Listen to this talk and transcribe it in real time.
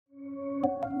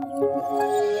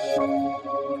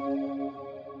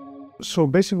So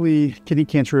basically, kidney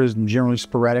cancer is generally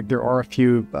sporadic. There are a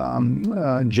few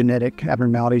genetic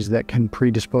abnormalities that can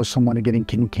predispose someone to getting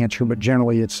kidney cancer, but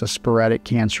generally it's a sporadic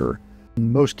cancer.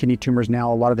 Most kidney tumors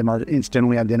now, a lot of them are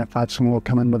instantly identified. Someone will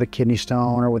come in with a kidney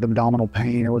stone or with abdominal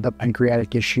pain or with a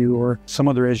pancreatic issue or some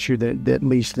other issue that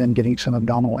leads to them getting some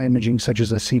abdominal imaging, such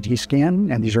as a CT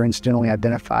scan, and these are instantly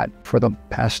identified. For the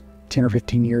past 10 or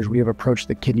 15 years, we have approached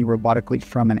the kidney robotically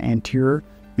from an anterior,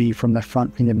 from the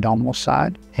front, from the abdominal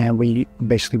side. And we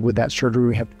basically, with that surgery,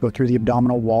 we have to go through the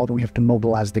abdominal wall, and we have to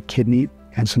mobilize the kidney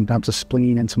and sometimes the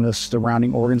spleen and some of the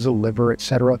surrounding organs, the liver,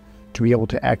 etc., to be able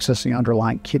to access the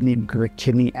underlying kidney, because the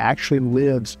kidney actually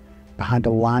lives behind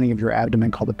a lining of your abdomen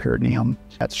called the peritoneum.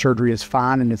 That surgery is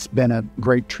fine, and it's been a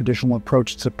great traditional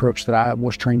approach. It's an approach that I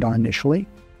was trained on initially.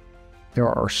 There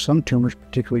are some tumors,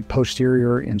 particularly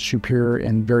posterior and superior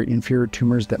and very inferior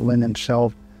tumors, that lend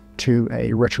themselves to a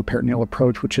retroperitoneal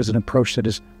approach, which is an approach that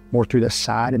is more through the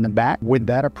side and the back. With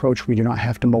that approach, we do not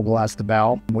have to mobilize the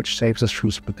bowel, which saves us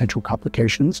from some potential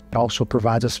complications. It also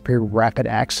provides us very rapid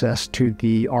access to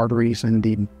the arteries and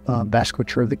the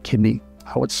vasculature of the kidney.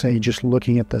 I would say, just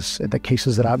looking at the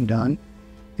cases that I've done,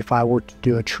 if I were to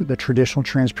do the traditional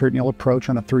transperitoneal approach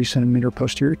on a 3-centimeter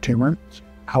posterior tumor,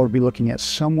 I would be looking at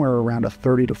somewhere around a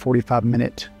 30 to 45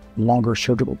 minute longer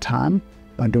surgical time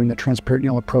doing the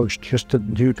transperitoneal approach, just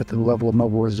due to the level of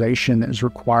mobilization that is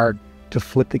required to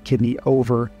flip the kidney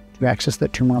over to access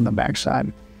that tumor on the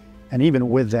backside. And even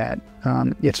with that,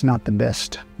 it's not the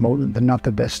best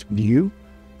view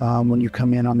when you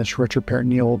come in on this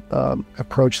retroperitoneal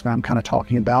approach that I'm kind of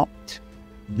talking about.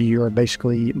 You're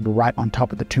basically right on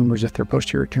top of the tumors if they're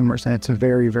posterior tumors, and it's a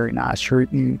very, very nice.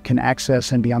 You can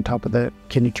access and be on top of the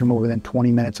kidney tumor within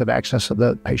 20 minutes of access of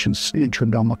the patient's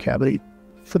intra-abdominal cavity.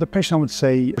 For the patient, I would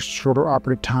say shorter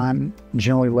operative time,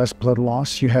 generally less blood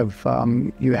loss. You have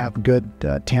good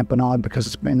tamponade because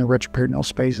it's in the retroperitoneal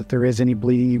space. If there is any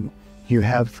bleeding, you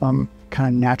have kind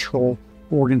of natural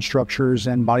organ structures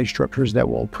and body structures that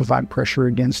will provide pressure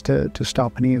against to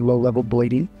stop any low-level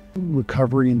bleeding.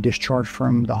 Recovery and discharge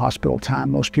from the hospital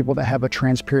time. Most people that have a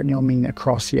transperitoneal, meaning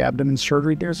across the abdomen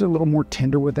surgery, there's a little more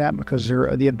tender with that because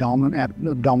they're the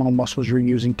abdominal muscles you're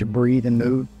using to breathe and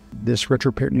move. This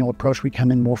retroperitoneal approach, we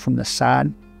come in more from the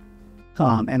side,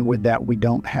 and with that, we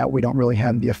don't really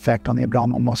have the effect on the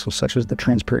abdominal muscles such as the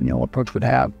transperitoneal approach would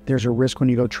have. There's a risk when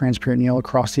you go transperitoneal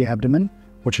across the abdomen,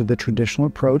 which is the traditional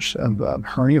approach of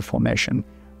hernia formation.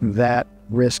 That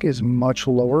risk is much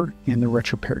lower in the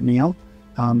retroperitoneal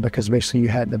because basically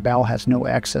the bowel has no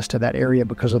access to that area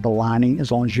because of the lining. As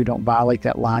long as you don't violate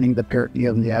that lining, the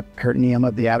peritoneum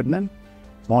of the abdomen,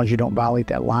 as long as you don't violate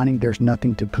that lining, there's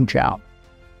nothing to pooch out.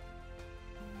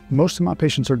 Most of my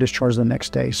patients are discharged the next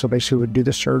day. So basically we do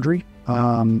the surgery.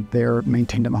 They're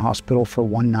maintained in the hospital for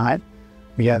one night.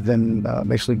 We have them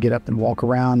basically get up and walk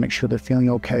around, make sure they're feeling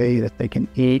okay, that they can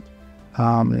eat,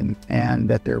 and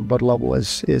that their blood level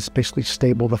is basically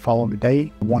stable the following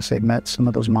day. Once they've met some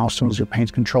of those milestones, their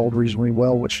pain's controlled reasonably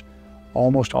well, which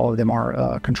almost all of them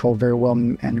are controlled very well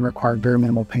and require very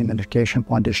minimal pain medication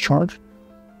upon discharge.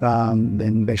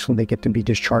 Then basically they get to be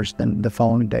discharged the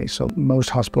following day. So most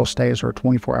hospital stays are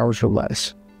 24 hours or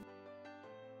less.